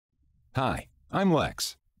Hi, I'm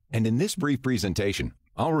Lex, and in this brief presentation,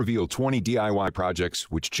 I'll reveal 20 DIY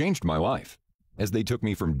projects which changed my life, as they took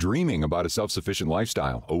me from dreaming about a self-sufficient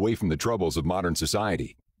lifestyle away from the troubles of modern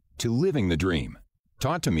society to living the dream,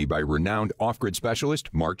 taught to me by renowned off-grid specialist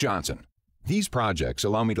Mark Johnson. These projects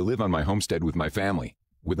allow me to live on my homestead with my family,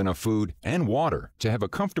 with enough food and water to have a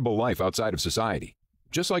comfortable life outside of society,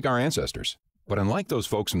 just like our ancestors. But unlike those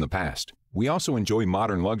folks from the past, we also enjoy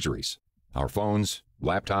modern luxuries. Our phones,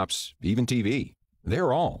 laptops, even TV.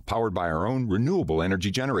 They're all powered by our own renewable energy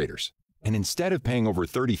generators. And instead of paying over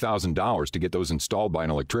 $30,000 to get those installed by an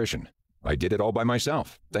electrician, I did it all by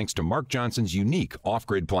myself, thanks to Mark Johnson's unique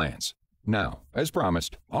off-grid plans. Now, as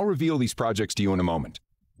promised, I'll reveal these projects to you in a moment,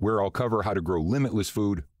 where I'll cover how to grow limitless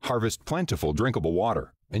food, harvest plentiful drinkable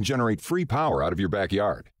water, and generate free power out of your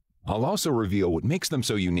backyard. I'll also reveal what makes them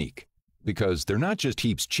so unique, because they're not just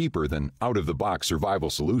heaps cheaper than out-of-the-box survival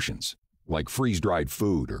solutions, like freeze-dried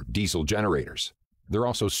food or diesel generators. They're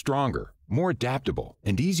also stronger, more adaptable,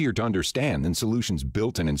 and easier to understand than solutions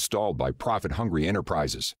built and installed by profit-hungry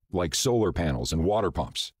enterprises like solar panels and water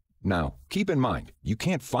pumps. Now, keep in mind, you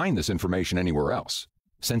can't find this information anywhere else,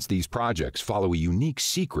 since these projects follow a unique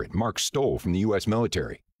secret Mark stole from the U.S.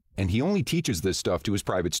 military, and he only teaches this stuff to his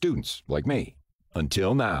private students, like me.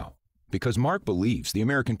 Until now. Because Mark believes the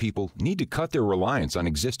American people need to cut their reliance on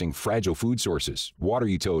existing fragile food sources, water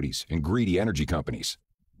utilities, and greedy energy companies.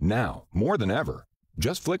 Now, more than ever,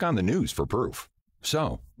 just flick on the news for proof.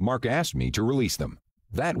 So, Mark asked me to release them.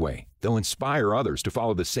 That way, they'll inspire others to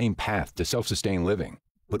follow the same path to self-sustained living.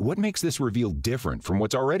 But what makes this reveal different from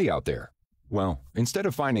what's already out there? Well, instead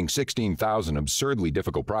of finding 16,000 absurdly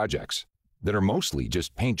difficult projects that are mostly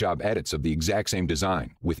just paint job edits of the exact same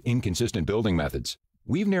design with inconsistent building methods,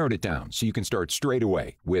 we've narrowed it down so you can start straight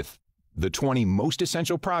away with the 20 most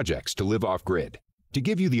essential projects to live off-grid, to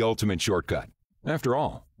give you the ultimate shortcut. After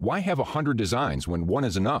all, why have 100 designs when one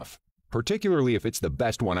is enough, particularly if it's the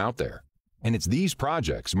best one out there? And it's these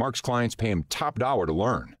projects Mark's clients pay him top dollar to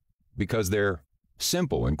learn, because they're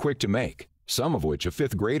simple and quick to make, some of which a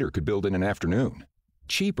fifth grader could build in an afternoon.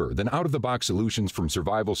 Cheaper than out-of-the-box solutions from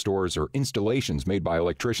survival stores or installations made by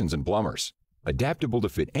electricians and plumbers. Adaptable to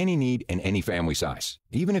fit any need and any family size,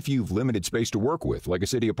 even if you've limited space to work with, like a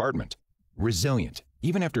city apartment. Resilient,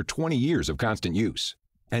 even after 20 years of constant use.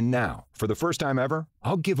 And now, for the first time ever,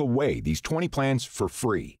 I'll give away these 20 plans for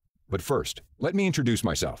free. But first, let me introduce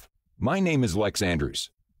myself. My name is Lex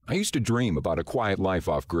Andrews. I used to dream about a quiet life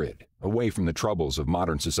off-grid, away from the troubles of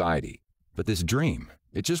modern society. But this dream,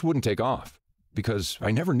 it just wouldn't take off, because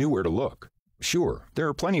I never knew where to look. Sure, there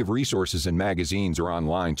are plenty of resources in magazines or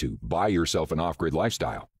online to buy yourself an off-grid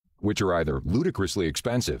lifestyle, which are either ludicrously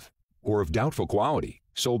expensive or of doubtful quality,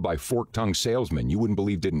 sold by fork-tongued salesmen you wouldn't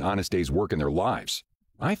believe did an honest day's work in their lives.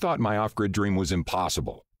 I thought my off-grid dream was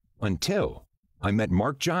impossible, until I met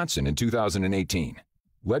Mark Johnson in 2018.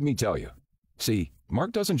 Let me tell you. See,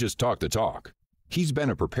 Mark doesn't just talk the talk. He's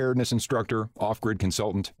been a preparedness instructor, off-grid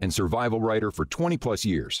consultant, and survival writer for 20-plus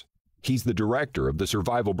years. He's the director of the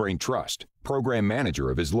Survival Brain Trust, program manager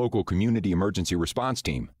of his local Community Emergency Response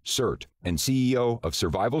Team, CERT, and CEO of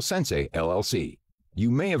Survival Sensei, LLC. You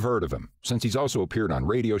may have heard of him, since he's also appeared on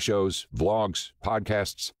radio shows, vlogs,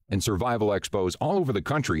 podcasts, and survival expos all over the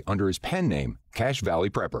country under his pen name, Cache Valley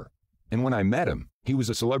Prepper. And when I met him, he was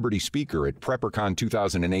a celebrity speaker at PrepperCon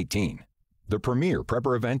 2018, the premier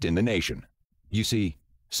prepper event in the nation. You see,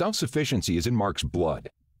 self-sufficiency is in Mark's blood.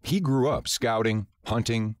 He grew up scouting,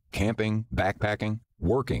 hunting, camping, backpacking,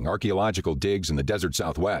 working archaeological digs in the desert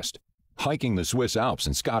Southwest, hiking the Swiss Alps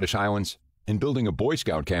and Scottish Highlands, and building a Boy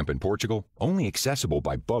Scout camp in Portugal, only accessible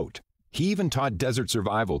by boat. He even taught desert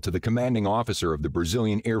survival to the commanding officer of the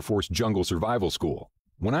Brazilian Air Force Jungle Survival School.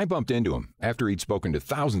 When I bumped into him, after he'd spoken to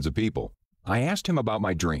thousands of people, I asked him about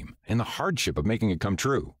my dream and the hardship of making it come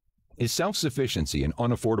true. Is self-sufficiency an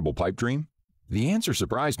unaffordable pipe dream? The answer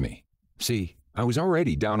surprised me. See, I was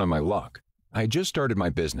already down on my luck. I had just started my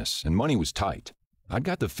business and money was tight. I'd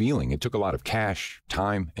got the feeling it took a lot of cash,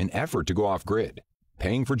 time, and effort to go off-grid.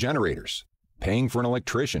 Paying for generators, paying for an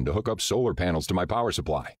electrician to hook up solar panels to my power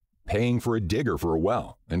supply, paying for a digger for a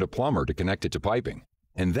well and a plumber to connect it to piping,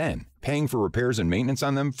 and then paying for repairs and maintenance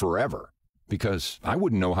on them forever, because I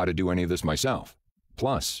wouldn't know how to do any of this myself.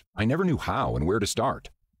 Plus, I never knew how and where to start.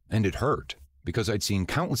 And it hurt, because I'd seen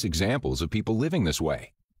countless examples of people living this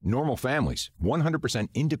way. Normal families, 100%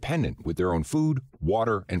 independent with their own food,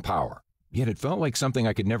 water, and power. Yet it felt like something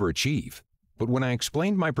I could never achieve. But when I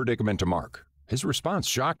explained my predicament to Mark, his response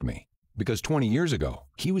shocked me, because 20 years ago,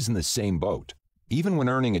 he was in the same boat. Even when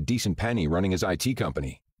earning a decent penny running his IT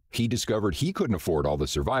company, He discovered he couldn't afford all the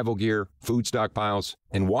survival gear, food stockpiles,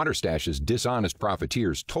 and water stashes dishonest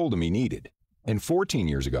profiteers told him he needed. And 14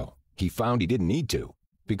 years ago, he found he didn't need to.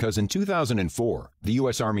 Because in 2004, the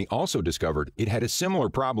U.S. Army also discovered it had a similar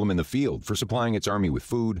problem in the field for supplying its Army with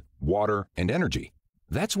food, water, and energy.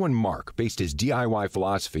 That's when Mark based his DIY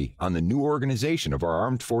philosophy on the new organization of our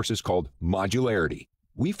armed forces called modularity.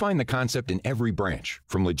 We find the concept in every branch,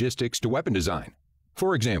 from logistics to weapon design.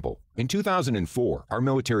 For example, in 2004, our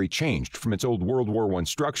military changed from its old World War I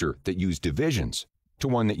structure that used divisions to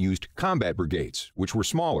one that used combat brigades, which were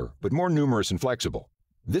smaller but more numerous and flexible.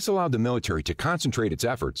 This allowed the military to concentrate its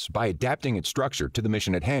efforts by adapting its structure to the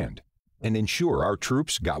mission at hand and ensure our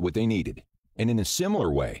troops got what they needed. And in a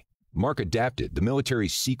similar way, Mark adapted the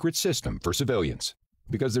military's secret system for civilians,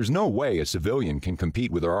 because there's no way a civilian can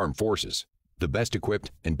compete with our armed forces, the best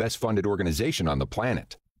equipped and best funded organization on the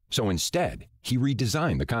planet. So instead, he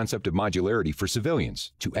redesigned the concept of modularity for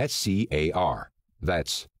civilians to SCAR.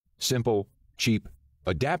 That's simple, cheap,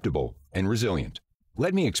 adaptable, and resilient.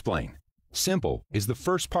 Let me explain. Simple is the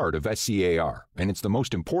first part of SCAR, and it's the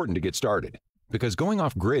most important to get started, because going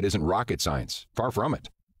off grid isn't rocket science, far from it.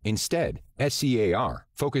 Instead, SCAR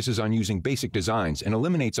focuses on using basic designs and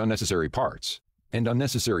eliminates unnecessary parts. And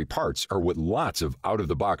unnecessary parts are what lots of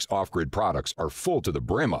out-of-the-box off-grid products are full to the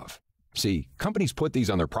brim of. See, companies put these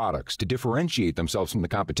on their products to differentiate themselves from the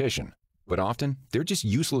competition, but often they're just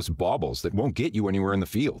useless baubles that won't get you anywhere in the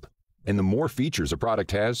field. And the more features a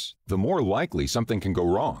product has, the more likely something can go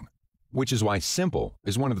wrong. Which is why simple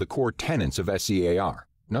is one of the core tenets of SCAR.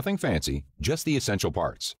 Nothing fancy, just the essential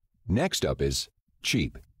parts. Next up is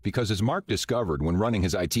cheap, because as Mark discovered when running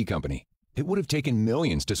his IT company, it would have taken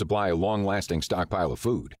millions to supply a long-lasting stockpile of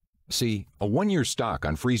food. See, a one-year stock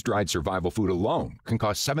on freeze-dried survival food alone can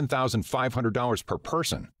cost $7,500 per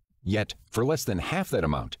person. Yet, for less than half that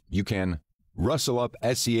amount, you can rustle up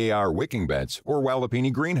SCAR wicking beds or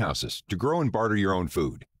Walipini greenhouses to grow and barter your own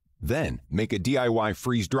food. Then, make a DIY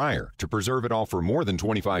freeze dryer to preserve it all for more than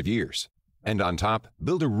 25 years. And on top,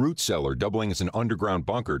 build a root cellar doubling as an underground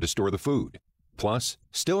bunker to store the food. Plus,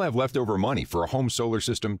 still have leftover money for a home solar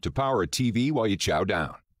system to power a TV while you chow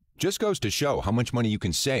down. Just goes to show how much money you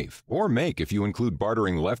can save or make if you include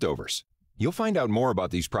bartering leftovers. You'll find out more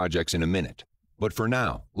about these projects in a minute. But for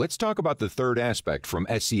now, let's talk about the third aspect from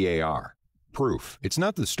SCAR. Proof. It's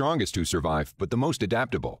not the strongest to survive, but the most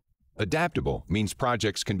adaptable. Adaptable means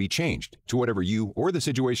projects can be changed to whatever you or the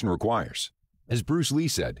situation requires. As Bruce Lee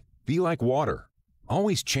said, be like water.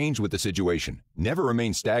 Always change with the situation, never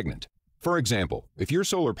remain stagnant. For example, if your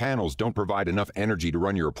solar panels don't provide enough energy to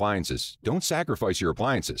run your appliances, don't sacrifice your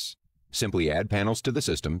appliances. Simply add panels to the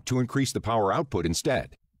system to increase the power output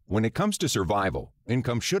instead. When it comes to survival,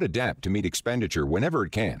 income should adapt to meet expenditure whenever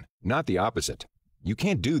it can, not the opposite. You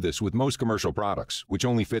can't do this with most commercial products, which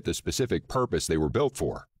only fit the specific purpose they were built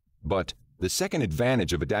for. But the second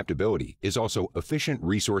advantage of adaptability is also efficient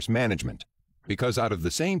resource management. Because out of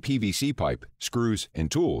the same PVC pipe, screws,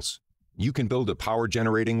 and tools, you can build a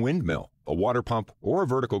power-generating windmill, a water pump, or a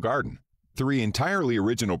vertical garden. 3 entirely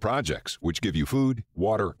original projects which give you food,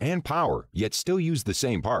 water, and power, yet still use the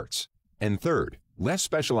same parts. And third, less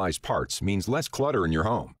specialized parts means less clutter in your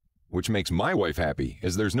home, which makes my wife happy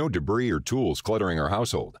as there's no debris or tools cluttering our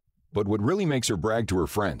household. But what really makes her brag to her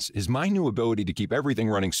friends is my new ability to keep everything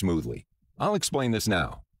running smoothly. I'll explain this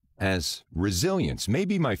now, as resilience may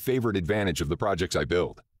be my favorite advantage of the projects I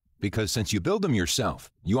build. Because since you build them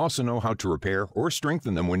yourself, you also know how to repair or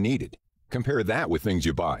strengthen them when needed. Compare that with things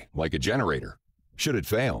you buy, like a generator. Should it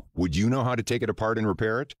fail, would you know how to take it apart and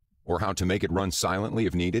repair it? Or how to make it run silently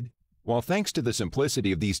if needed? Well, thanks to the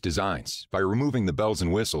simplicity of these designs, by removing the bells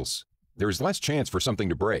and whistles, there is less chance for something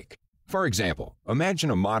to break. For example,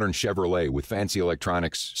 imagine a modern Chevrolet with fancy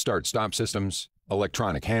electronics, start-stop systems,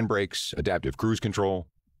 electronic handbrakes, adaptive cruise control,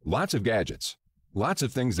 lots of gadgets, lots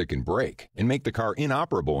of things that can break and make the car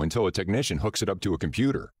inoperable until a technician hooks it up to a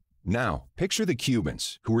computer. Now, picture the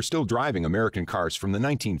Cubans, who are still driving American cars from the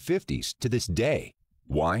 1950s to this day.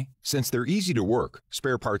 Why? Since they're easy to work,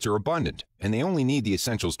 spare parts are abundant, and they only need the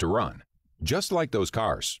essentials to run. Just like those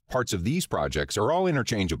cars, parts of these projects are all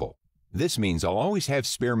interchangeable. This means I'll always have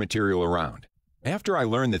spare material around. After I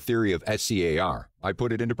learned the theory of SCAR, I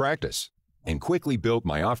put it into practice and quickly built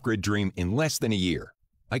my off-grid dream in less than a year.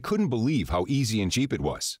 I couldn't believe how easy and cheap it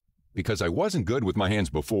was, because I wasn't good with my hands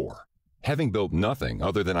before, having built nothing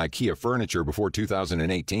other than IKEA furniture before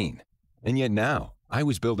 2018. And yet now, I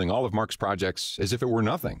was building all of Mark's projects as if it were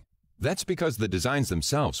nothing. That's because the designs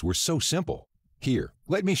themselves were so simple. Here,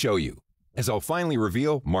 let me show you, as I'll finally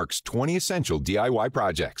reveal Mark's 20 essential DIY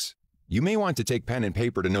projects. You may want to take pen and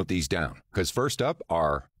paper to note these down, because first up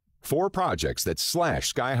are 4 projects that slash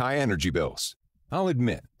sky-high energy bills. I'll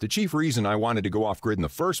admit, the chief reason I wanted to go off-grid in the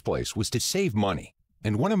first place was to save money.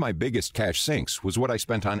 And one of my biggest cash sinks was what I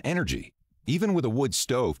spent on energy. Even with a wood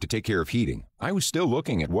stove to take care of heating, I was still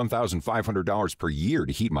looking at $1,500 per year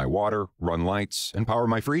to heat my water, run lights, and power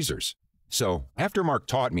my freezers. So, after Mark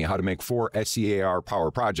taught me how to make 4 SCAR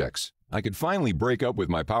power projects, I could finally break up with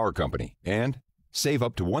my power company and save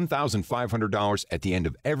up to $1,500 at the end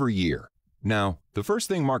of every year. Now, the first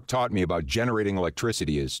thing Mark taught me about generating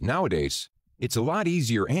electricity is, nowadays, it's a lot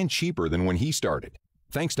easier and cheaper than when he started.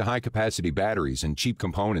 Thanks to high-capacity batteries and cheap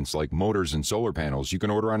components like motors and solar panels you can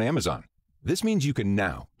order on Amazon. This means you can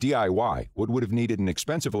now DIY what would have needed an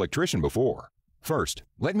expensive electrician before. First,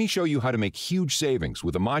 let me show you how to make huge savings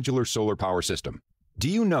with a modular solar power system. Do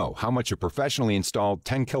you know how much a professionally installed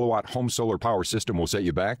 10-kilowatt home solar power system will set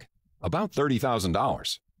you back? About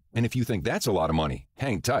 $30,000. And if you think that's a lot of money,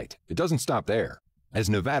 hang tight. It doesn't stop there. As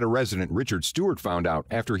Nevada resident Richard Stewart found out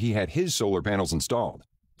after he had his solar panels installed.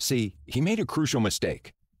 See, he made a crucial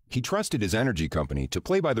mistake. He trusted his energy company to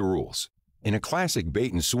play by the rules. In a classic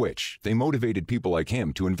bait and switch, they motivated people like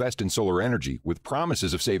him to invest in solar energy with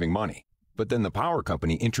promises of saving money. But then the power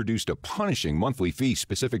company introduced a punishing monthly fee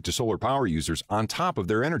specific to solar power users on top of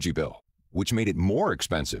their energy bill, which made it more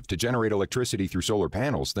expensive to generate electricity through solar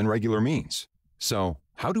panels than regular means. So,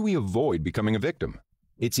 how do we avoid becoming a victim?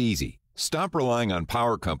 It's easy. Stop relying on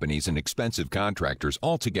power companies and expensive contractors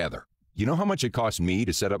altogether. You know how much it cost me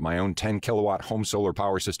to set up my own 10-kilowatt home solar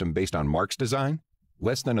power system based on Mark's design?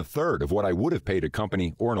 Less than a third of what I would have paid a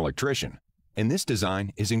company or an electrician. And this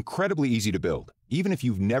design is incredibly easy to build, even if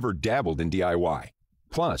you've never dabbled in DIY.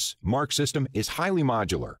 Plus, Mark's system is highly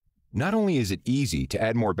modular. Not only is it easy to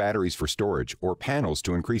add more batteries for storage or panels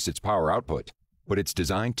to increase its power output, but it's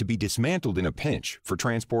designed to be dismantled in a pinch for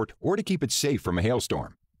transport or to keep it safe from a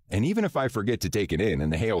hailstorm. And even if I forget to take it in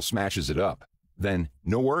and the hail smashes it up, then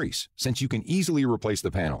no worries, since you can easily replace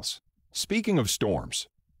the panels. Speaking of storms,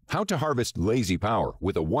 how to harvest lazy power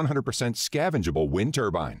with a 100% scavengeable wind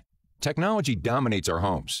turbine. Technology dominates our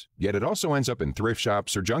homes, yet it also ends up in thrift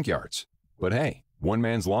shops or junkyards. But hey, one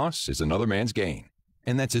man's loss is another man's gain.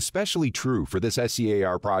 And that's especially true for this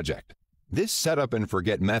SCAR project. This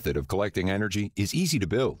set-up-and-forget method of collecting energy is easy to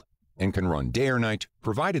build and can run day or night,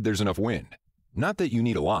 provided there's enough wind. Not that you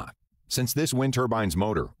need a lot, since this wind turbine's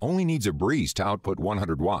motor only needs a breeze to output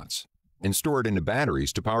 100 watts and store it into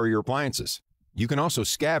batteries to power your appliances. You can also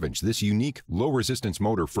scavenge this unique, low-resistance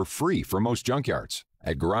motor for free from most junkyards,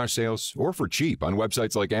 at garage sales, or for cheap on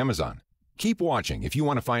websites like Amazon. Keep watching if you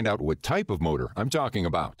want to find out what type of motor I'm talking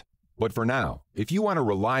about. But for now, if you want a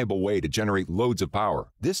reliable way to generate loads of power,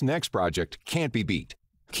 this next project can't be beat.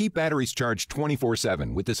 Keep batteries charged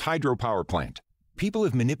 24/7 with this hydropower plant. People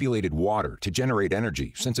have manipulated water to generate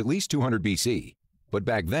energy since at least 200 BC. But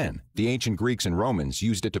back then, the ancient Greeks and Romans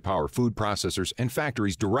used it to power food processors and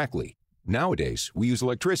factories directly. Nowadays, we use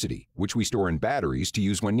electricity, which we store in batteries to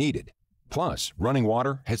use when needed. Plus, running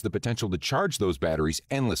water has the potential to charge those batteries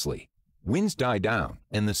endlessly. Winds die down,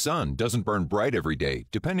 and the sun doesn't burn bright every day,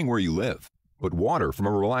 depending where you live. But water from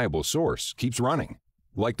a reliable source keeps running.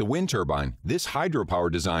 Like the wind turbine, this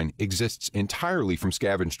hydropower design exists entirely from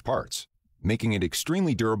scavenged parts, making it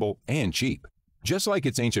extremely durable and cheap. Just like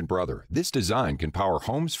its ancient brother, this design can power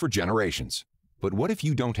homes for generations. But what if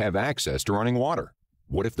you don't have access to running water?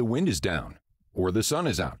 What if the wind is down, or the sun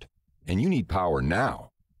is out, and you need power now?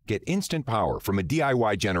 Get instant power from a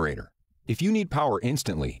DIY generator. If you need power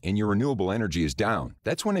instantly and your renewable energy is down,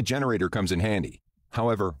 that's when a generator comes in handy.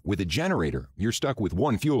 However, with a generator, you're stuck with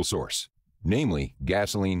one fuel source, namely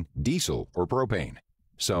gasoline, diesel, or propane.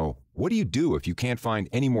 So, what do you do if you can't find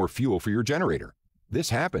any more fuel for your generator? This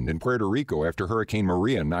happened in Puerto Rico after Hurricane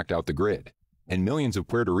Maria knocked out the grid, and millions of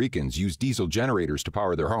Puerto Ricans use diesel generators to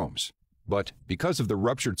power their homes. But because of the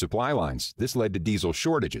ruptured supply lines, this led to diesel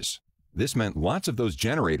shortages. This meant lots of those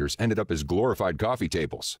generators ended up as glorified coffee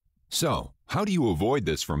tables. So, how do you avoid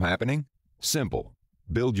this from happening? Simple.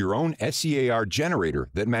 Build your own SCAR generator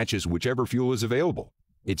that matches whichever fuel is available.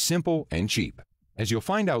 It's simple and cheap, as you'll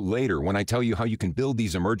find out later when I tell you how you can build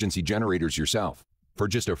these emergency generators yourself for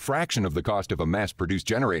just a fraction of the cost of a mass-produced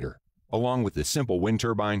generator, along with the simple wind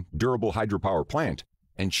turbine, durable hydropower plant,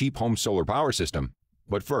 and cheap home solar power system.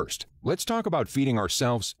 But first, let's talk about feeding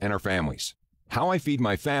ourselves and our families. How I feed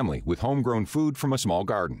my family with homegrown food from a small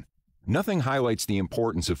garden. Nothing highlights the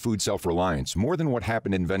importance of food self-reliance more than what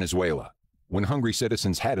happened in Venezuela, when hungry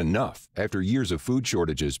citizens had enough after years of food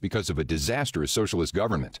shortages because of a disastrous socialist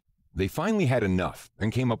government. They finally had enough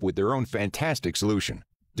and came up with their own fantastic solution.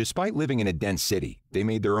 Despite living in a dense city, they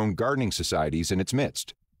made their own gardening societies in its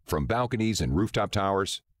midst. From balconies and rooftop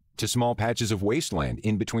towers to small patches of wasteland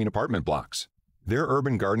in between apartment blocks. Their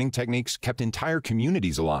urban gardening techniques kept entire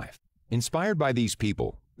communities alive. Inspired by these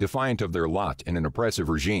people, defiant of their lot in an oppressive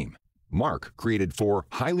regime, Mark created 4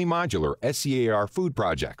 highly modular SCAR food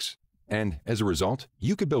projects. And as a result,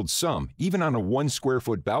 you could build some even on a 1 square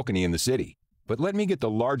foot balcony in the city. But let me get the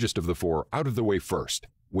largest of the 4 out of the way first,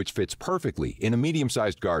 which fits perfectly in a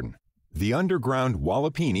medium-sized garden. The underground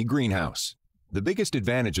Wallapini greenhouse. The biggest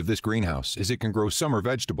advantage of this greenhouse is it can grow summer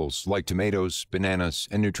vegetables like tomatoes, bananas,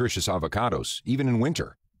 and nutritious avocados, even in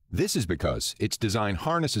winter. This is because its design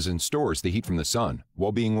harnesses and stores the heat from the sun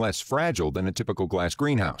while being less fragile than a typical glass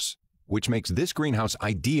greenhouse, which makes this greenhouse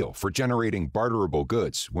ideal for generating barterable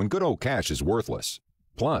goods when good old cash is worthless.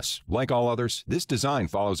 Plus, like all others, this design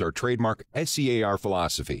follows our trademark SCAR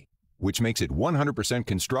philosophy, which makes it 100%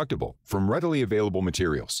 constructible from readily available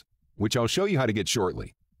materials, which I'll show you how to get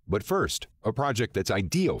shortly. But first, a project that's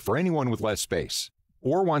ideal for anyone with less space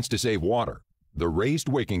or wants to save water: the raised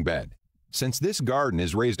wicking bed. Since this garden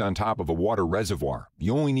is raised on top of a water reservoir,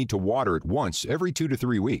 you only need to water it once every 2 to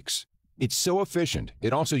 3 weeks. It's so efficient,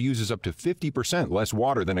 it also uses up to 50% less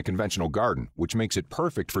water than a conventional garden, which makes it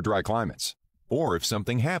perfect for dry climates, or if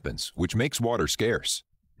something happens, which makes water scarce.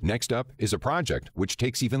 Next up is a project which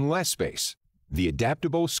takes even less space: the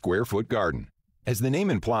adaptable square foot garden. As the name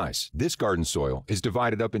implies, this garden soil is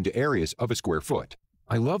divided up into areas of a square foot.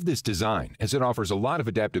 I love this design as it offers a lot of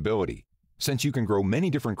adaptability. Since you can grow many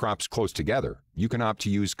different crops close together, you can opt to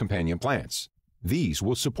use companion plants. These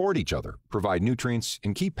will support each other, provide nutrients,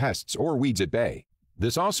 and keep pests or weeds at bay.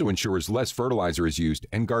 This also ensures less fertilizer is used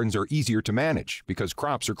and gardens are easier to manage because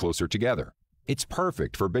crops are closer together. It's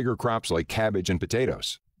perfect for bigger crops like cabbage and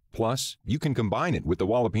potatoes. Plus, you can combine it with the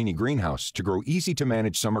Wallapini greenhouse to grow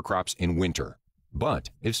easy-to-manage summer crops in winter. But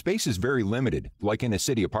if space is very limited, like in a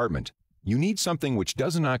city apartment, you need something which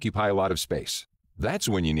doesn't occupy a lot of space. That's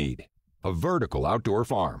when you need a vertical outdoor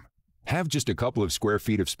farm. Have just a couple of square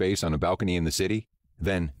feet of space on a balcony in the city?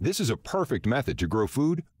 Then this is a perfect method to grow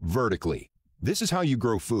food vertically. This is how you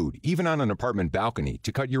grow food, even on an apartment balcony,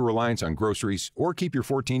 to cut your reliance on groceries or keep your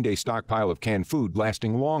 14-day stockpile of canned food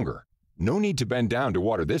lasting longer. No need to bend down to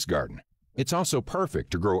water this garden. It's also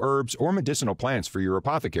perfect to grow herbs or medicinal plants for your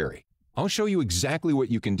apothecary. I'll show you exactly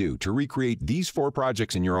what you can do to recreate these 4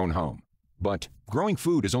 projects in your own home. But growing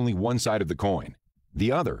food is only one side of the coin.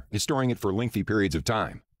 The other is storing it for lengthy periods of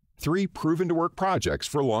time. 3 proven-to-work projects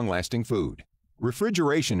for long-lasting food.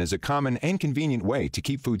 Refrigeration is a common and convenient way to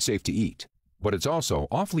keep food safe to eat, but it's also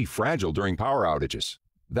awfully fragile during power outages.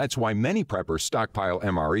 That's why many preppers stockpile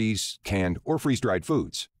MREs, canned, or freeze-dried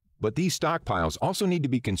foods. But these stockpiles also need to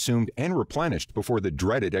be consumed and replenished before the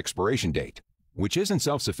dreaded expiration date, which isn't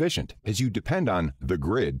self-sufficient as you depend on the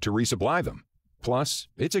grid to resupply them. Plus,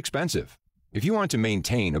 it's expensive. If you want to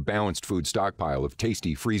maintain a balanced food stockpile of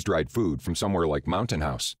tasty freeze-dried food from somewhere like Mountain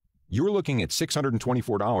House, you're looking at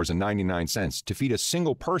 $624.99 to feed a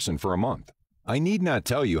single person for a month. I need not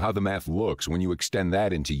tell you how the math looks when you extend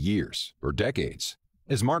that into years or decades.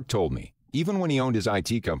 As Mark told me, even when he owned his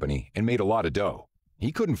IT company and made a lot of dough,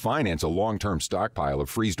 he couldn't finance a long-term stockpile of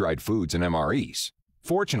freeze-dried foods and MREs.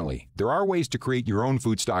 Fortunately, there are ways to create your own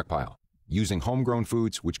food stockpile, using homegrown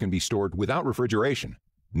foods which can be stored without refrigeration.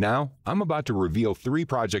 Now, I'm about to reveal 3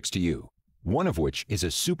 projects to you, one of which is a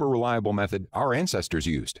super reliable method our ancestors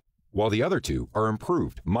used, while the other 2 are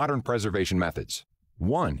improved modern preservation methods.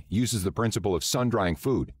 One uses the principle of sun-drying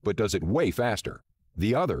food, but does it way faster.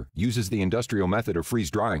 The other uses the industrial method of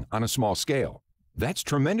freeze-drying on a small scale. That's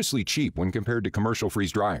tremendously cheap when compared to commercial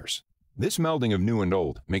freeze-dryers. This melding of new and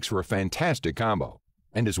old makes for a fantastic combo,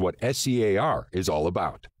 and is what SCAR is all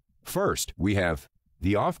about. First, we have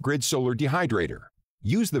the off-grid solar dehydrator.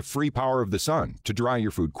 Use the free power of the sun to dry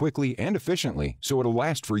your food quickly and efficiently so it'll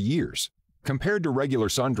last for years. Compared to regular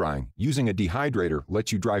sun drying, using a dehydrator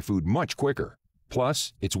lets you dry food much quicker.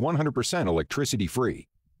 Plus, it's 100% electricity free.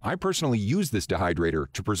 I personally use this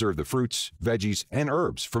dehydrator to preserve the fruits, veggies, and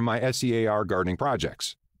herbs from my SCAR gardening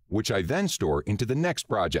projects, which I then store into the next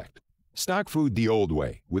project. Stock food the old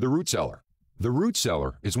way with a root cellar. The root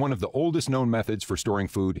cellar is one of the oldest known methods for storing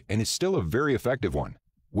food and is still a very effective one,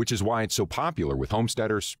 which is why it's so popular with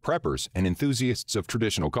homesteaders, preppers, and enthusiasts of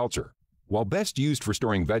traditional culture. While best used for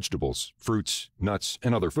storing vegetables, fruits, nuts,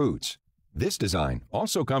 and other foods, this design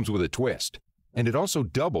also comes with a twist, and it also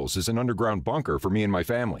doubles as an underground bunker for me and my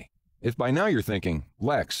family. If by now you're thinking,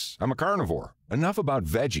 Lex, I'm a carnivore, enough about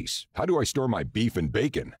veggies, how do I store my beef and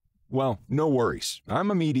bacon? Well, no worries, I'm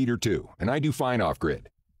a meat eater too, and I do fine off-grid.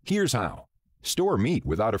 Here's how. Store meat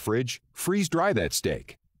without a fridge, freeze-dry that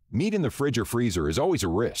steak. Meat in the fridge or freezer is always a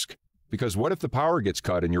risk, because what if the power gets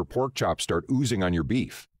cut and your pork chops start oozing on your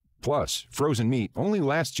beef? Plus, frozen meat only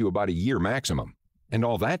lasts you about a year maximum. And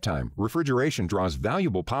all that time, refrigeration draws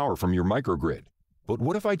valuable power from your microgrid. But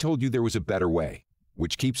what if I told you there was a better way,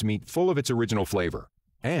 which keeps meat full of its original flavor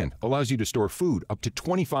and allows you to store food up to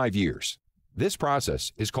 25 years? This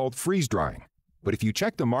process is called freeze drying. But if you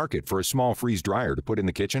check the market for a small freeze dryer to put in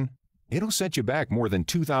the kitchen, it'll set you back more than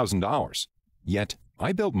 $2,000. Yet,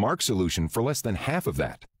 I built Mark's solution for less than half of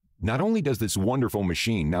that. Not only does this wonderful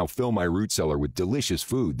machine now fill my root cellar with delicious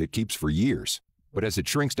food that keeps for years, but as it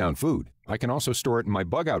shrinks down food, I can also store it in my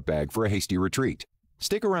bug-out bag for a hasty retreat.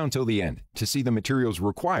 Stick around till the end to see the materials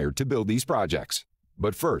required to build these projects.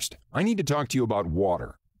 But first, I need to talk to you about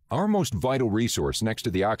water, our most vital resource next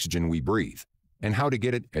to the oxygen we breathe, and how to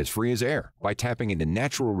get it as free as air by tapping into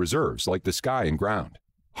natural reserves like the sky and ground.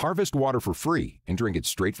 Harvest water for free and drink it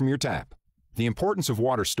straight from your tap. The importance of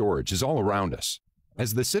water storage is all around us,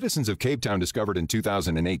 as the citizens of Cape Town discovered in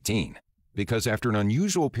 2018, because after an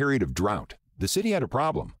unusual period of drought, the city had a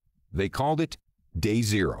problem. They called it Day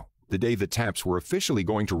Zero, the day the taps were officially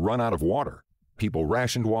going to run out of water. People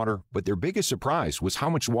rationed water, but their biggest surprise was how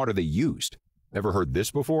much water they used. Ever heard this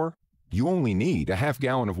before? You only need a half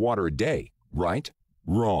gallon of water a day, right?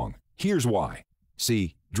 Wrong. Here's why.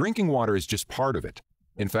 See, drinking water is just part of it.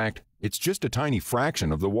 In fact, it's just a tiny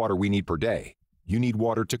fraction of the water we need per day. You need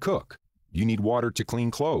water to cook. You need water to clean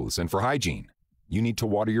clothes and for hygiene. You need to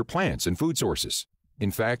water your plants and food sources. In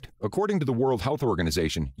fact, according to the World Health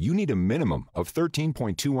Organization, you need a minimum of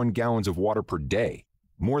 13.21 gallons of water per day,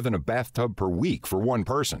 more than a bathtub per week for one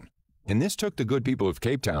person. And this took the good people of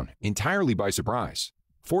Cape Town entirely by surprise.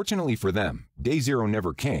 Fortunately for them, Day Zero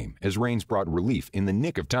never came, as rains brought relief in the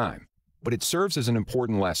nick of time. But it serves as an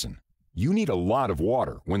important lesson. You need a lot of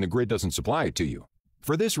water when the grid doesn't supply it to you.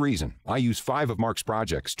 For this reason, I use 5 of Mark's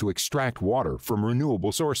projects to extract water from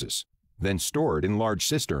renewable sources, then store it in large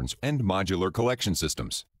cisterns and modular collection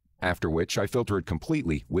systems, after which I filter it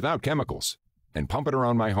completely without chemicals and pump it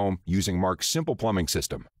around my home using Mark's simple plumbing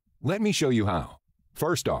system. Let me show you how.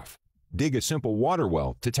 First off, dig a simple water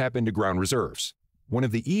well to tap into ground reserves. One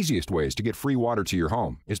of the easiest ways to get free water to your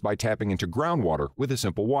home is by tapping into groundwater with a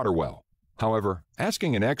simple water well. However,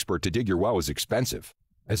 asking an expert to dig your well is expensive,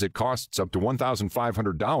 as it costs up to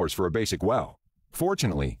 $1,500 for a basic well.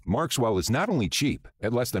 Fortunately, Mark's well is not only cheap,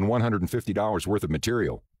 at less than $150 worth of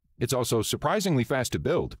material, it's also surprisingly fast to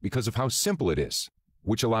build because of how simple it is,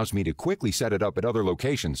 which allows me to quickly set it up at other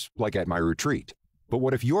locations, like at my retreat. But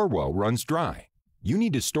what if your well runs dry? You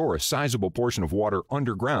need to store a sizable portion of water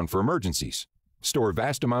underground for emergencies. Store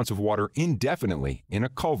vast amounts of water indefinitely in a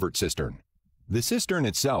culvert cistern. The cistern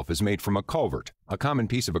itself is made from a culvert, a common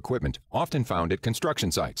piece of equipment often found at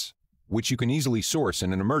construction sites, which you can easily source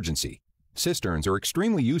in an emergency. Cisterns are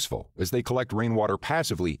extremely useful as they collect rainwater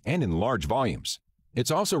passively and in large volumes.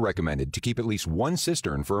 It's also recommended to keep at least one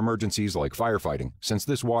cistern for emergencies like firefighting, since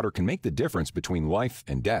this water can make the difference between life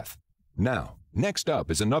and death. Now, next up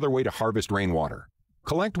is another way to harvest rainwater.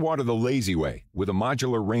 Collect water the lazy way with a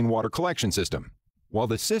modular rainwater collection system. While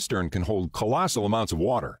the cistern can hold colossal amounts of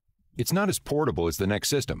water, it's not as portable as the next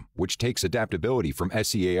system, which takes adaptability from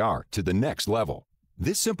SCAR to the next level.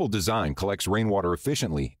 This simple design collects rainwater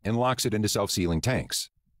efficiently and locks it into self-sealing tanks.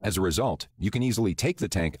 As a result, you can easily take the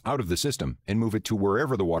tank out of the system and move it to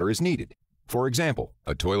wherever the water is needed. For example,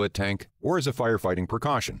 a toilet tank or as a firefighting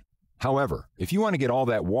precaution. However, if you want to get all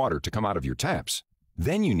that water to come out of your taps,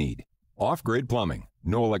 then you need off-grid plumbing,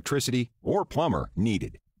 no electricity or plumber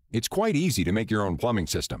needed. It's quite easy to make your own plumbing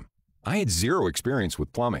system. I had zero experience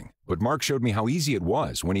with plumbing, but Mark showed me how easy it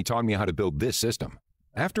was when he taught me how to build this system.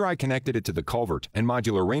 After I connected it to the culvert and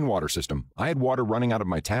modular rainwater system, I had water running out of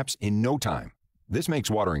my taps in no time. This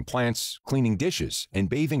makes watering plants, cleaning dishes, and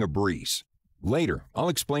bathing a breeze. Later, I'll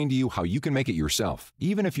explain to you how you can make it yourself,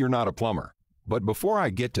 even if you're not a plumber. But before I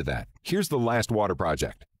get to that, here's the last water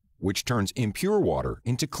project, which turns impure water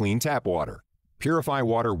into clean tap water. Purify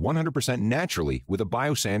water 100% naturally with a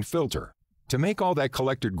biosand filter. To make all that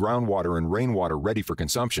collected groundwater and rainwater ready for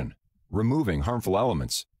consumption, removing harmful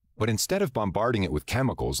elements, but instead of bombarding it with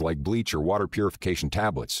chemicals like bleach or water purification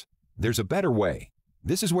tablets, there's a better way.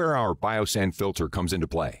 This is where our biosand filter comes into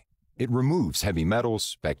play. It removes heavy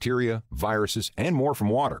metals, bacteria, viruses, and more from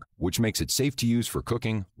water, which makes it safe to use for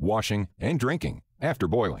cooking, washing, and drinking after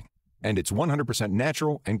boiling. And it's 100%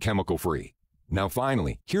 natural and chemical-free. Now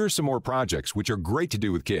finally, here are some more projects which are great to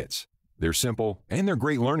do with kids. They're simple, and they're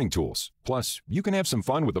great learning tools. Plus, you can have some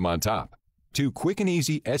fun with them on top. 2 quick and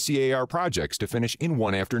easy SCAR projects to finish in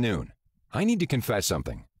one afternoon. I need to confess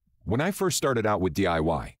something. When I first started out with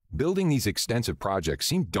DIY, building these extensive projects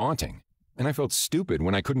seemed daunting, and I felt stupid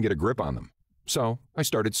when I couldn't get a grip on them. So, I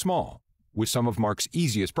started small, with some of Mark's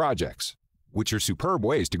easiest projects. which are superb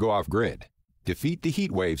ways to go off-grid. Defeat the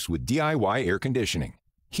heat waves with DIY air conditioning.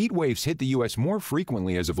 Heat waves hit the U.S. more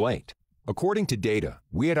frequently as of late. According to data,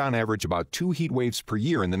 we had on average about 2 heat waves per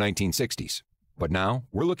year in the 1960s. But now,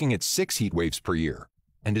 we're looking at 6 heat waves per year.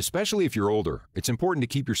 And especially if you're older, it's important to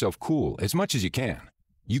keep yourself cool as much as you can.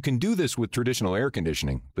 You can do this with traditional air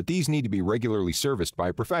conditioning, but these need to be regularly serviced by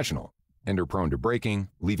a professional and are prone to breaking,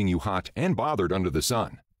 leaving you hot and bothered under the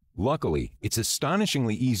sun. Luckily, it's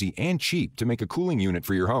astonishingly easy and cheap to make a cooling unit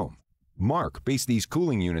for your home. Mark based these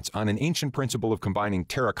cooling units on an ancient principle of combining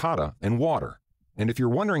terracotta and water. And if you're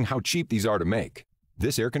wondering how cheap these are to make,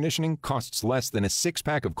 this air conditioning costs less than a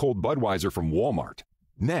 6-pack of cold Budweiser from Walmart.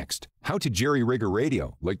 Next, how to jerry-rig a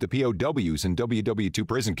radio like the POWs in WW2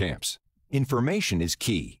 prison camps. Information is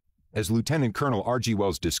key, as Lieutenant Colonel R.G.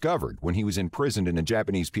 Wells discovered when he was imprisoned in a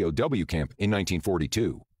Japanese POW camp in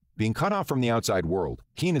 1942. Being cut off from the outside world,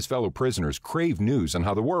 he and his fellow prisoners craved news on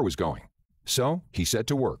how the war was going. So, he set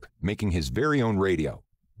to work, making his very own radio.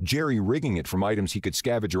 Jerry-rigging it from items he could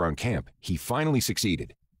scavenge around camp, he finally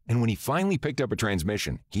succeeded. And when he finally picked up a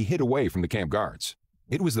transmission, he hid away from the camp guards.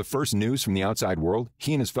 It was the first news from the outside world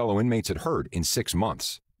he and his fellow inmates had heard in 6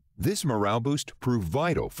 months. This morale boost proved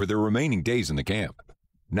vital for their remaining days in the camp.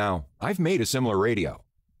 Now, I've made a similar radio,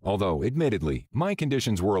 although, admittedly, my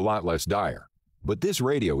conditions were a lot less dire. But this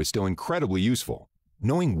radio is still incredibly useful.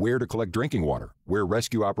 Knowing where to collect drinking water, where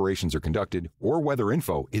rescue operations are conducted, or weather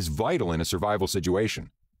info is vital in a survival situation.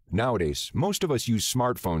 Nowadays, most of us use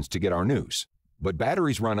smartphones to get our news. But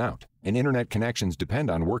batteries run out, and internet connections depend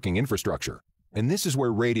on working infrastructure. And this is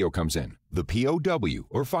where radio comes in, the POW,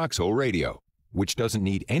 or foxhole radio, which doesn't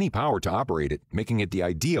need any power to operate it, making it the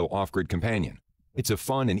ideal off-grid companion. It's a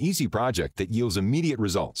fun and easy project that yields immediate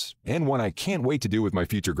results, and one I can't wait to do with my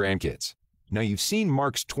future grandkids. Now you've seen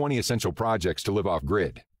Mark's 20 essential projects to live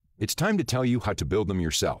off-grid. It's time to tell you how to build them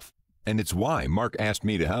yourself. And it's why Mark asked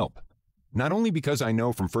me to help. Not only because I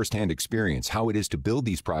know from firsthand experience how it is to build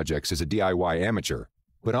these projects as a DIY amateur,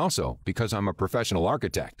 but also because I'm a professional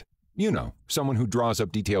architect. You know, someone who draws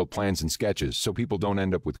up detailed plans and sketches so people don't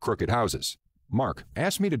end up with crooked houses. Mark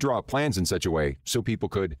asked me to draw up plans in such a way so people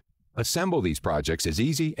could assemble these projects as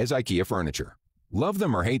easy as IKEA furniture. Love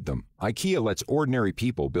them or hate them, IKEA lets ordinary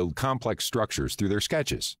people build complex structures through their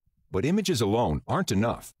sketches. But images alone aren't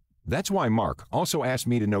enough. That's why Mark also asked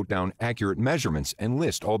me to note down accurate measurements and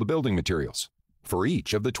list all the building materials for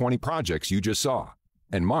each of the 20 projects you just saw.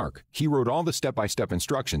 And Mark, he wrote all the step-by-step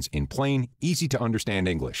instructions in plain, easy-to-understand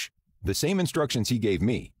English. The same instructions he gave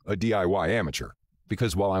me, a DIY amateur.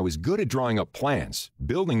 Because while I was good at drawing up plans,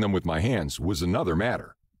 building them with my hands was another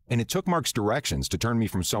matter. And it took Mark's directions to turn me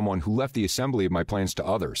from someone who left the assembly of my plans to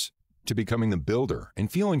others, to becoming the builder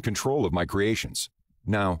and feel in control of my creations.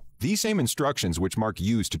 Now, these same instructions which Mark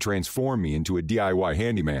used to transform me into a DIY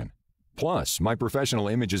handyman, plus my professional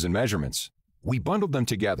images and measurements, we bundled them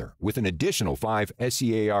together with an additional 5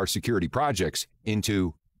 SCAR security projects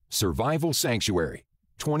into Survival Sanctuary,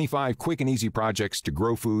 25 quick and easy projects to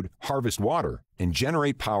grow food, harvest water, and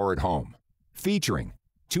generate power at home, featuring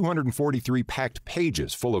 243 packed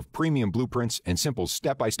pages full of premium blueprints and simple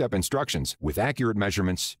step-by-step instructions with accurate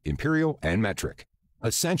measurements, imperial and metric.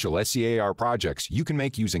 Essential SCAR projects you can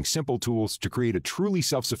make using simple tools to create a truly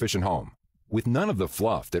self-sufficient home, with none of the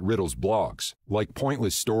fluff that riddles blogs, like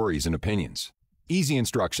pointless stories and opinions. Easy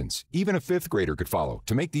instructions, even a 5th grader could follow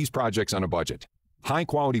to make these projects on a budget.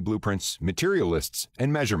 High-quality blueprints, material lists,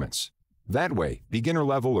 and measurements. That way, beginner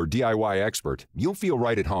level or DIY expert, you'll feel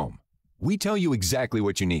right at home. We tell you exactly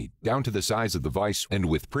what you need, down to the size of the vise, and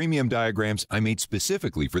with premium diagrams I made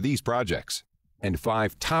specifically for these projects. And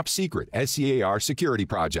 5 top-secret SCAR security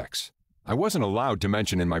projects I wasn't allowed to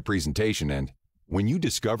mention in my presentation, and when you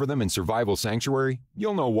discover them in Survival Sanctuary,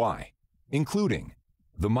 you'll know why. Including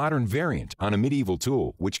the modern variant on a medieval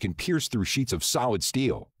tool which can pierce through sheets of solid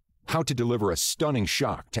steel, how to deliver a stunning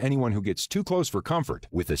shock to anyone who gets too close for comfort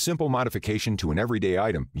with a simple modification to an everyday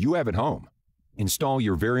item you have at home. Install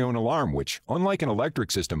your very own alarm which, unlike an electric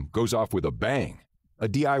system, goes off with a bang. A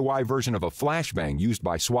DIY version of a flashbang used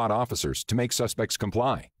by SWAT officers to make suspects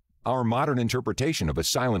comply. Our modern interpretation of a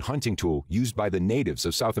silent hunting tool used by the natives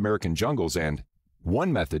of South American jungles, and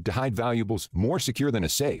one method to hide valuables more secure than a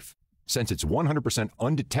safe, since it's 100%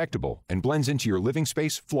 undetectable and blends into your living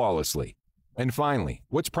space flawlessly. And finally,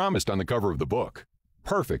 what's promised on the cover of the book.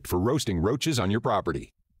 Perfect for roasting roaches on your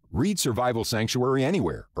property. Read Survival Sanctuary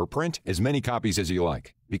anywhere or print as many copies as you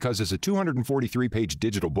like, because it's a 243-page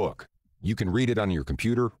digital book. You can read it on your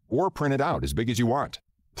computer or print it out as big as you want.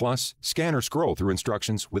 Plus, scan or scroll through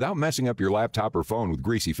instructions without messing up your laptop or phone with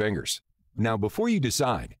greasy fingers. Now, before you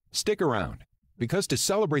decide, stick around, because to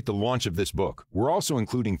celebrate the launch of this book, we're also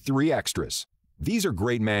including 3 extras. These are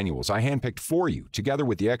great manuals I handpicked for you, together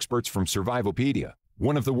with the experts from Survivalpedia,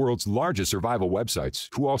 one of the world's largest survival websites,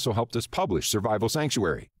 who also helped us publish Survival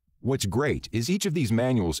Sanctuary. What's great is each of these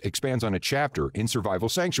manuals expands on a chapter in Survival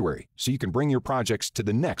Sanctuary, so you can bring your projects to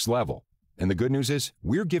the next level. And the good news is,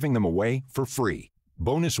 we're giving them away for free.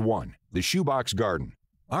 Bonus 1, the Shoebox Garden.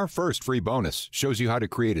 Our first free bonus shows you how to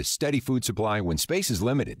create a steady food supply when space is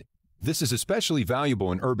limited. This is especially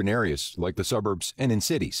valuable in urban areas like the suburbs and in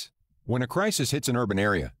cities. When a crisis hits an urban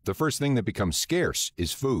area, the first thing that becomes scarce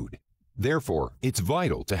is food. Therefore, it's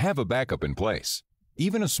vital to have a backup in place.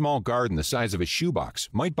 Even a small garden the size of a shoebox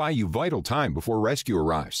might buy you vital time before rescue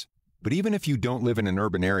arrives. But even if you don't live in an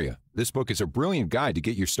urban area, this book is a brilliant guide to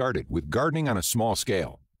get you started with gardening on a small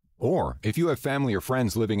scale. Or, if you have family or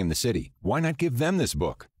friends living in the city, why not give them this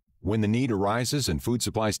book? When the need arises and food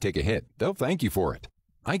supplies take a hit, they'll thank you for it.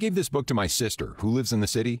 I gave this book to my sister, who lives in the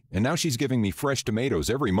city, and now she's giving me fresh tomatoes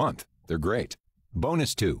every month. They're great.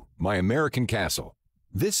 Bonus 2, My American Castle.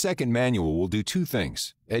 This second manual will do 2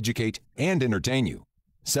 things, educate and entertain you.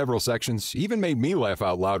 Several sections even made me laugh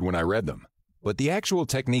out loud when I read them. But the actual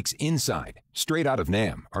techniques inside, straight out of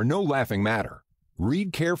Nam, are no laughing matter.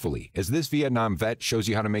 Read carefully, as this Vietnam vet shows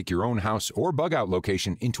you how to make your own house or bug-out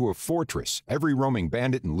location into a fortress every roaming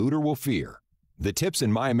bandit and looter will fear. The tips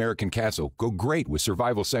in My American Castle go great with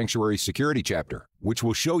Survival Sanctuary's security chapter, which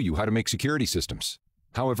will show you how to make security systems.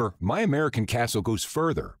 However, My American Castle goes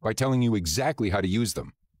further by telling you exactly how to use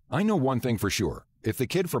them. I know one thing for sure. If the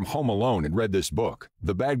kid from Home Alone had read this book,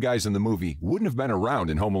 the bad guys in the movie wouldn't have been around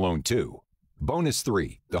in Home Alone 2. Bonus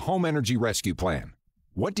 3, the Home Energy Rescue Plan.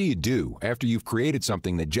 What do you do after you've created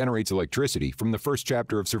something that generates electricity from the first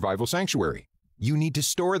chapter of Survival Sanctuary? You need to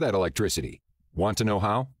store that electricity. Want to know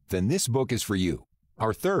how? Then this book is for you.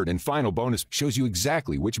 Our third and final bonus shows you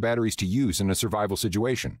exactly which batteries to use in a survival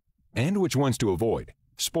situation, and which ones to avoid.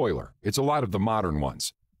 Spoiler, it's a lot of the modern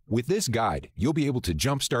ones. With this guide, you'll be able to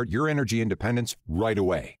jumpstart your energy independence right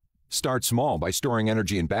away. Start small by storing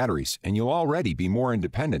energy in batteries, and you'll already be more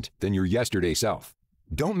independent than your yesterday self.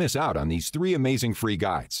 Don't miss out on these 3 amazing free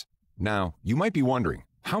guides. Now, you might be wondering,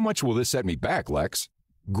 how much will this set me back, Lex?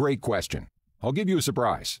 Great question. I'll give you a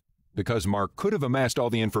surprise. Because Mark could have amassed all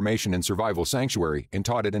the information in Survival Sanctuary and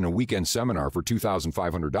taught it in a weekend seminar for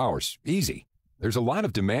 $2,500. Easy. There's a lot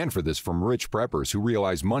of demand for this from rich preppers who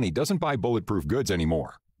realize money doesn't buy bulletproof goods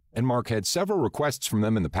anymore. And Mark had several requests from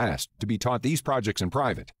them in the past to be taught these projects in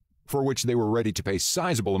private, for which they were ready to pay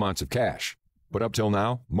sizable amounts of cash. But up till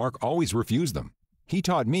now, Mark always refused them. He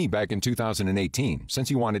taught me back in 2018 since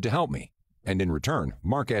he wanted to help me. And in return,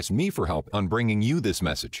 Mark asked me for help on bringing you this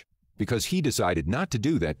message, because he decided not to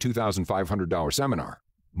do that $2,500 seminar.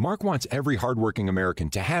 Mark wants every hardworking American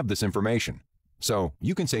to have this information. So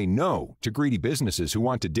you can say no to greedy businesses who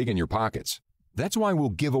want to dig in your pockets. That's why we'll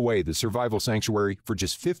give away the Survival Sanctuary for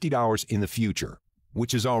just $50 in the future,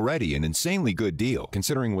 which is already an insanely good deal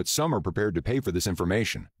considering what some are prepared to pay for this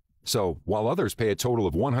information. So while others pay a total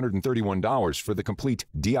of $131 for the complete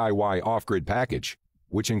DIY off-grid package,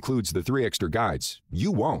 which includes the 3 extra guides,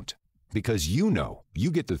 you won't. Because you know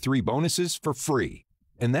you get the 3 bonuses for free.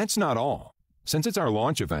 And that's not all. Since it's our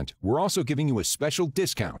launch event, we're also giving you a special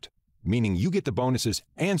discount, meaning you get the bonuses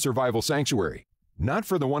and Survival Sanctuary. Not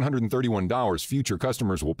for the $131 future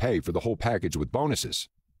customers will pay for the whole package with bonuses.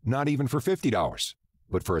 Not even for $50,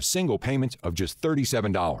 but for a single payment of just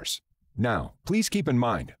 $37. Now, please keep in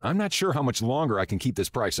mind, I'm not sure how much longer I can keep this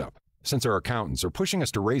price up, since our accountants are pushing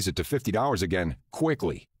us to raise it to $50 again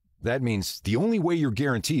quickly. That means the only way you're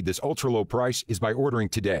guaranteed this ultra-low price is by ordering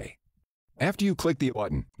today. After you click the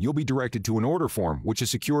button, you'll be directed to an order form which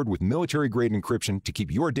is secured with military-grade encryption to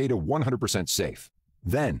keep your data 100% safe.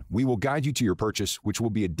 Then, we will guide you to your purchase, which will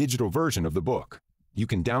be a digital version of the book. You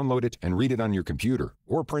can download it and read it on your computer,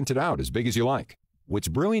 or print it out as big as you like. What's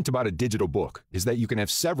brilliant about a digital book is that you can have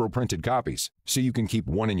several printed copies, so you can keep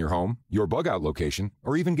one in your home, your bug-out location,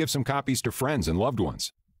 or even give some copies to friends and loved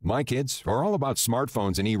ones. My kids are all about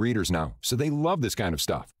smartphones and e-readers now, so they love this kind of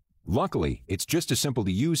stuff. Luckily, it's just as simple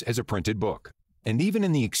to use as a printed book. And even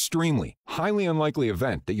in the extremely, highly unlikely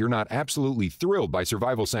event that you're not absolutely thrilled by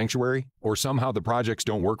Survival Sanctuary, or somehow the projects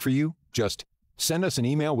don't work for you, just send us an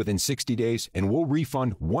email within 60 days and we'll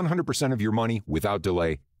refund 100% of your money without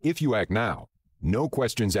delay if you act now. No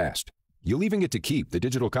questions asked. You'll even get to keep the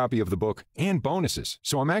digital copy of the book and bonuses,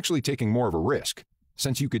 so I'm actually taking more of a risk,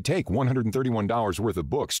 since you could take $131 worth of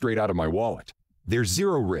books straight out of my wallet. There's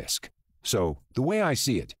zero risk. So, the way I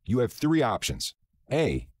see it, you have 3 options.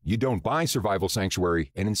 A, you don't buy Survival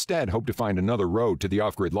Sanctuary and instead hope to find another road to the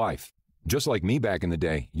off-grid life. Just like me back in the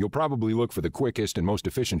day, you'll probably look for the quickest and most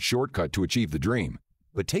efficient shortcut to achieve the dream.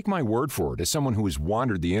 But take my word for it as someone who has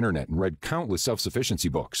wandered the internet and read countless self-sufficiency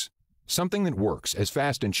books. Something that works as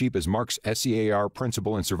fast and cheap as Mark's SCAR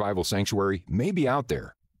Principle and Survival Sanctuary may be out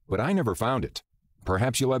there, but I never found it.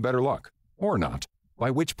 Perhaps you'll have better luck, or not,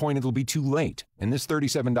 by which point it'll be too late and this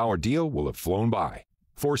 $37 deal will have flown by,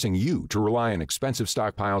 forcing you to rely on expensive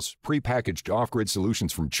stockpiles, prepackaged off-grid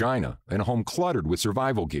solutions from China, and a home cluttered with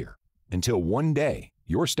survival gear. Until one day,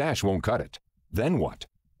 your stash won't cut it. Then what?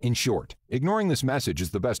 In short, ignoring this message is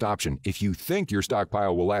the best option if you think your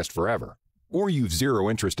stockpile will last forever, or you've zero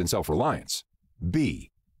interest in self-reliance. B.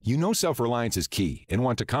 You know self-reliance is key and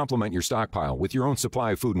want to complement your stockpile with your own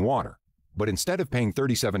supply of food and water. But instead of paying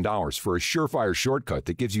 $37 for a surefire shortcut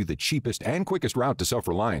that gives you the cheapest and quickest route to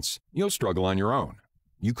self-reliance, you'll struggle on your own.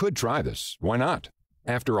 You could try this. Why not?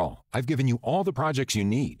 After all, I've given you all the projects you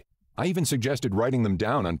need. I even suggested writing them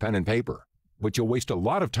down on pen and paper. But you'll waste a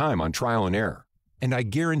lot of time on trial and error. And I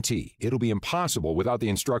guarantee it'll be impossible without the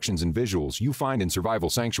instructions and visuals you find in Survival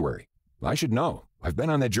Sanctuary. I should know. I've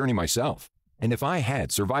been on that journey myself. And if I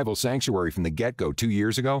had Survival Sanctuary from the get-go 2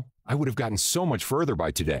 years ago, I would have gotten so much further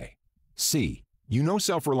by today. C. You know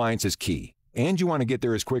self-reliance is key, and you want to get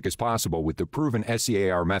there as quick as possible with the proven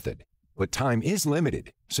SCAR method. But time is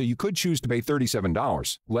limited, so you could choose to pay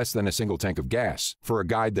 $37, less than a single tank of gas, for a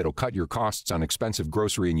guide that'll cut your costs on expensive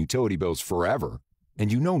grocery and utility bills forever.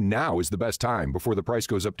 And you know now is the best time before the price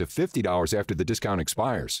goes up to $50 after the discount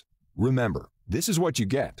expires. Remember, this is what you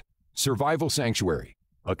get. Survival Sanctuary,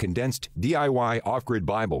 a condensed DIY off-grid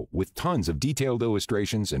Bible with tons of detailed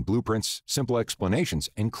illustrations and blueprints, simple explanations,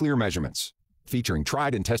 and clear measurements. Featuring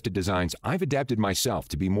tried and tested designs I've adapted myself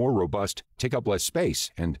to be more robust, take up less space,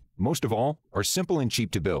 and, most of all, are simple and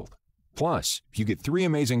cheap to build. Plus, you get 3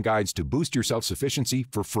 amazing guides to boost your self-sufficiency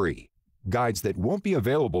for free. Guides that won't be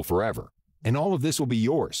available forever. And all of this will be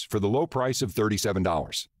yours for the low price of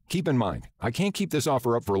 $37. Keep in mind, I can't keep this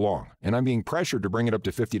offer up for long, and I'm being pressured to bring it up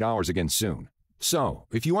to $50 again soon. So,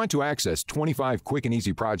 if you want to access 25 quick and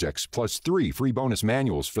easy projects plus 3 free bonus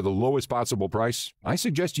manuals for the lowest possible price, I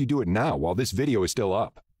suggest you do it now while this video is still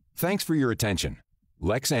up. Thanks for your attention.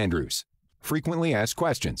 Lex Andrews. Frequently Asked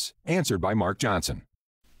Questions, answered by Mark Johnson.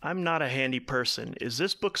 I'm not a handy person. Is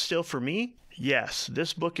this book still for me? Yes,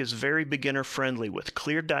 this book is very beginner-friendly with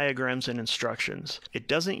clear diagrams and instructions. It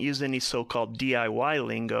doesn't use any so-called DIY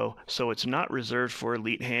lingo, so it's not reserved for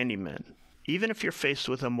elite handymen. Even if you're faced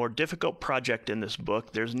with a more difficult project in this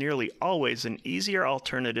book, there's nearly always an easier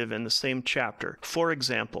alternative in the same chapter. For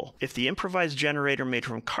example, if the improvised generator made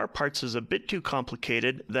from car parts is a bit too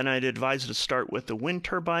complicated, then I'd advise to start with the wind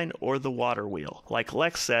turbine or the water wheel. Like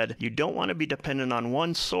Lex said, you don't want to be dependent on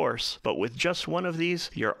one source, but with just one of these,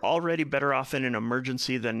 you're already better off in an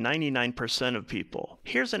emergency than 99% of people.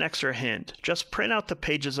 Here's an extra hint. Just print out the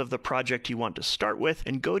pages of the project you want to start with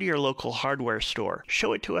and go to your local hardware store.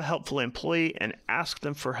 Show it to a helpful employee and ask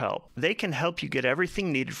them for help. They can help you get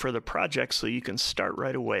everything needed for the project so you can start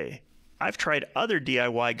right away. I've tried other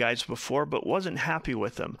DIY guides before but wasn't happy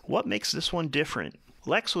with them. What makes this one different?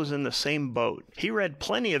 Lex was in the same boat. He read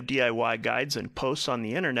plenty of DIY guides and posts on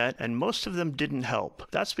the internet, and most of them didn't help.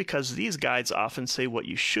 That's because these guides often say what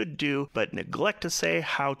you should do, but neglect to say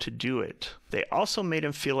how to do it. They also made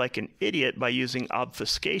him feel like an idiot by using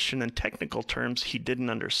obfuscation and technical terms he didn't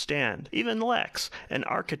understand. Even Lex, an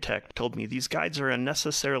architect, told me these guides are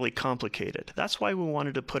unnecessarily complicated. That's why we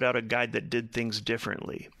wanted to put out a guide that did things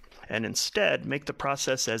differently, and instead make the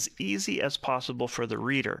process as easy as possible for the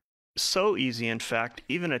reader. So easy, in fact,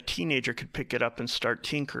 even a teenager could pick it up and start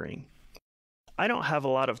tinkering. I don't have a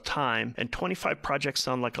lot of time, and 25 projects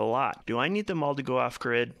sound like a lot. Do I need them all to go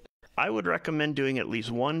off-grid? I would recommend doing at least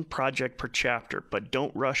one project per chapter, but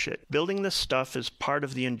don't rush it. Building this stuff is part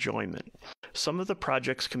of the enjoyment. Some of the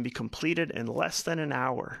projects can be completed in less than an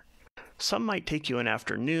hour. Some might take you an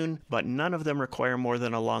afternoon, but none of them require more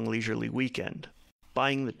than a long leisurely weekend.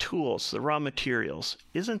 Buying the tools, the raw materials,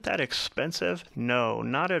 isn't that expensive? No,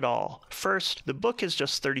 not at all. First, the book is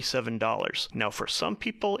just $37. Now for some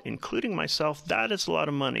people, including myself, that is a lot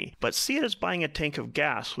of money. But see it as buying a tank of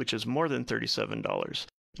gas, which is more than $37.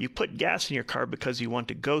 You put gas in your car because you want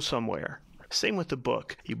to go somewhere. Same with the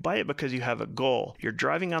book. You buy it because you have a goal. You're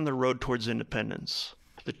driving on the road towards independence.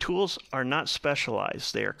 The tools are not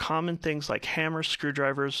specialized. They are common things like hammers,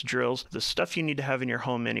 screwdrivers, drills, the stuff you need to have in your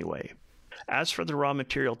home anyway. As for the raw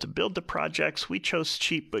material to build the projects, we chose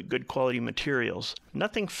cheap but good quality materials.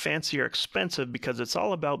 Nothing fancy or expensive because it's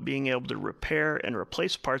all about being able to repair and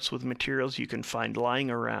replace parts with materials you can find lying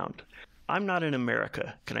around. I'm not in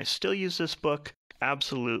America. Can I still use this book?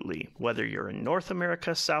 Absolutely. Whether you're in North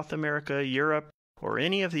America, South America, Europe, or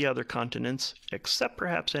any of the other continents, except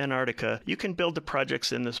perhaps Antarctica, you can build the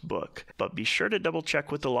projects in this book. But be sure to double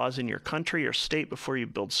check with the laws in your country or state before you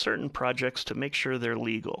build certain projects to make sure they're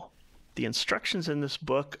legal. The instructions in this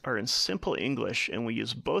book are in simple English, and we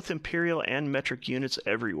use both imperial and metric units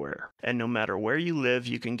everywhere. And no matter where you live,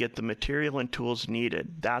 you can get the material and tools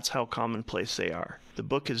needed. That's how commonplace they are. The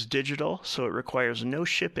book is digital, so it requires no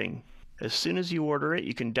shipping. As soon as you order it,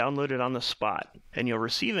 you can download it on the spot. And you'll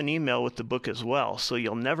receive an email with the book as well, so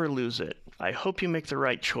you'll never lose it. I hope you make the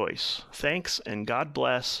right choice. Thanks, and God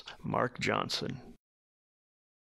bless, Mark Johnson.